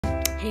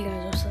Hey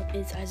guys, what's up?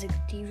 It's Isaac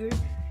Deaver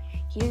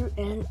here,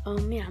 and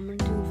yeah, I'm gonna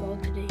do a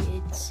vlog today.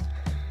 It's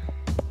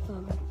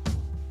Happy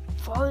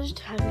Father's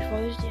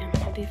Day, and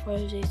Happy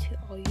Father's Day to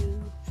all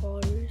you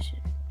fathers,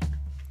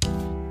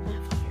 and my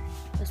father,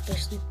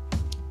 especially.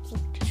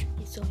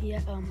 So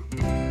yeah, so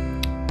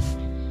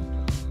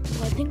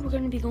I think we're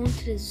gonna be going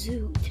to the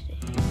zoo today.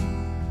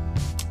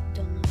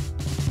 Don't know,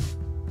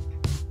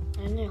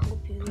 and I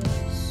hope you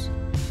guys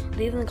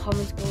leave in the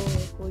comments below,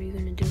 like, what are you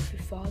gonna do for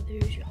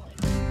fathers, or like.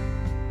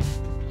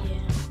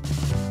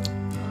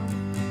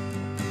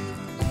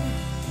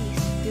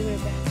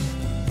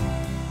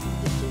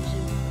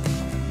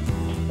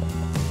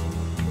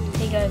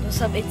 Hey guys,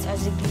 what's up? It's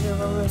Isaac Deaver.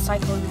 We're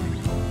recycling.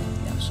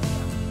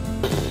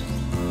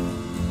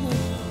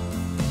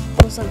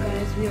 What's up,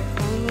 guys? We are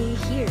finally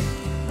here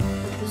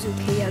at the zoo.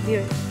 Okay, yeah, we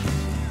are.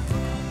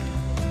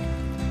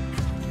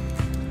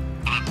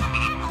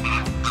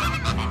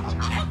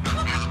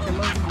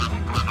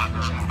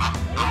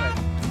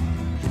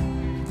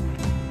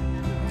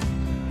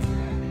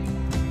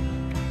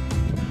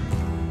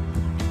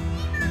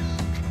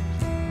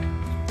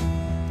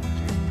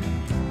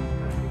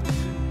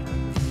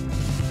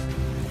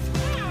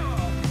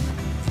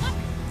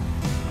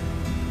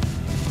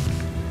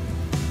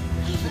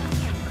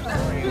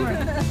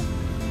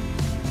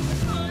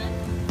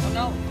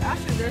 No,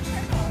 actually, there's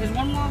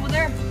one more over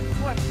there.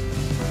 What?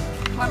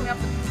 Climbing up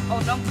the. Oh,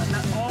 no,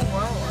 not. Oh,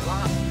 wow, a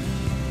lot.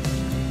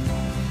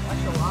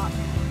 That's a lot.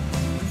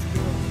 That's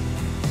cool.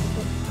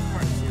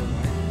 Hard to see the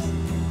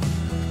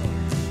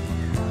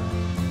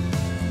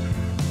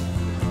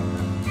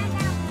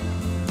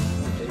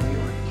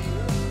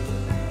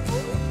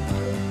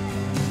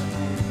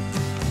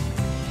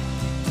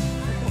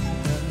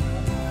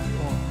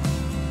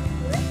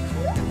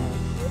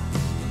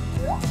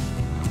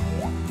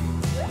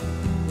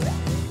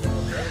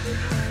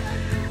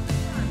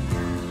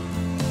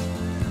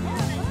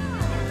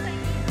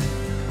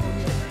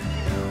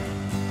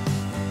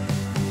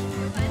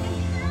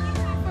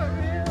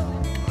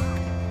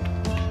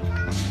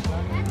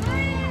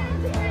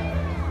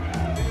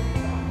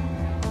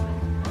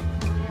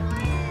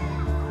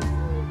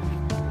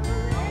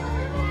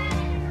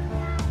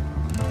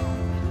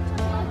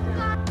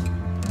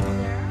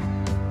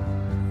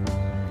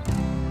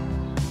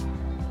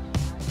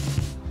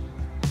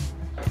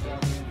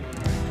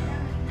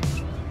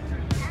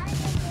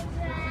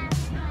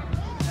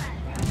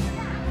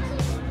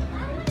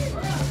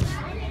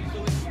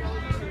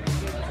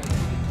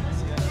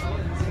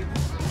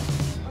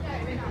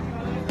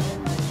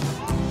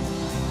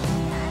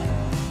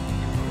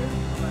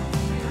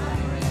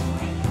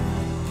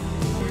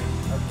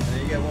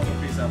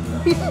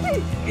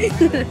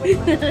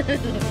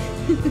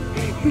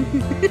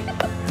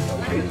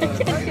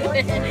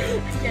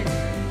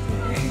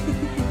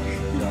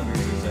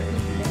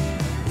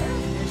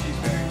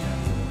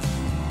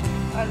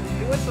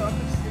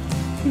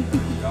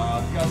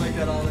Got like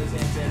that all those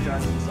hand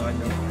sanitizer inside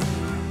though.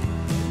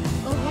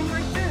 Oh, one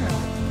right there.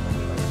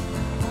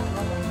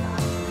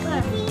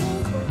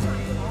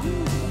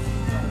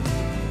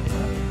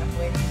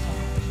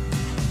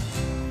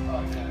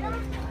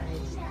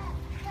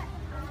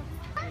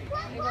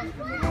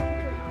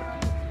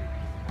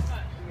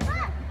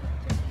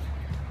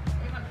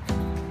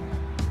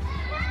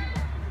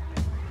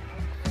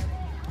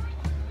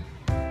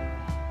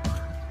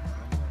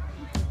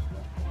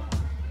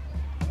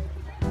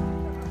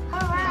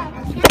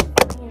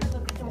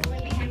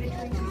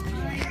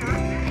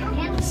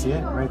 See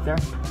it right there?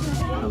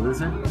 The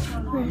lizard?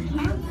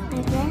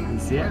 You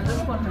see it?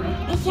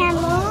 It can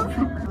move.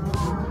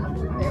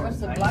 There was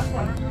the black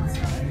one.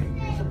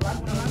 The black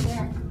one right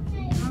there.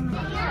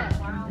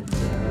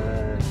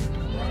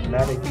 It's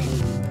mannequin.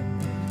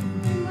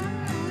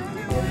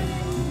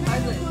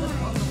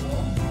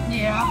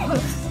 Yeah.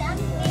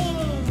 Something.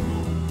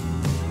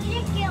 You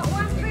didn't get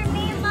one for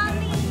me,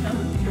 Mommy?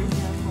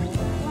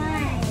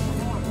 Why?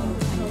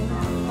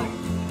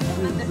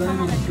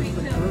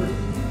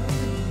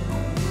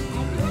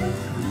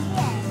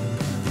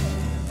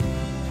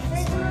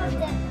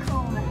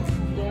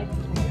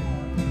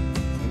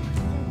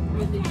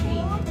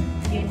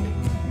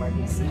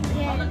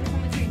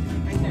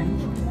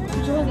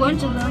 There's a whole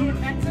bunch of them.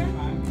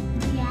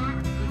 Yeah.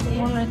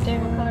 One right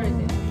there.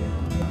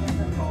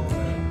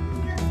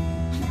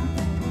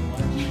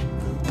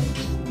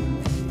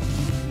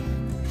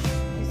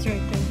 It's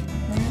right there.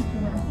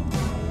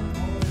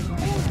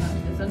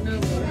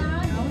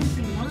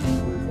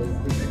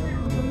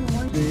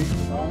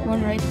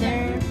 One right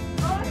there.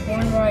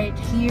 One right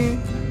here.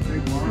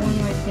 One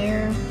right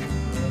there.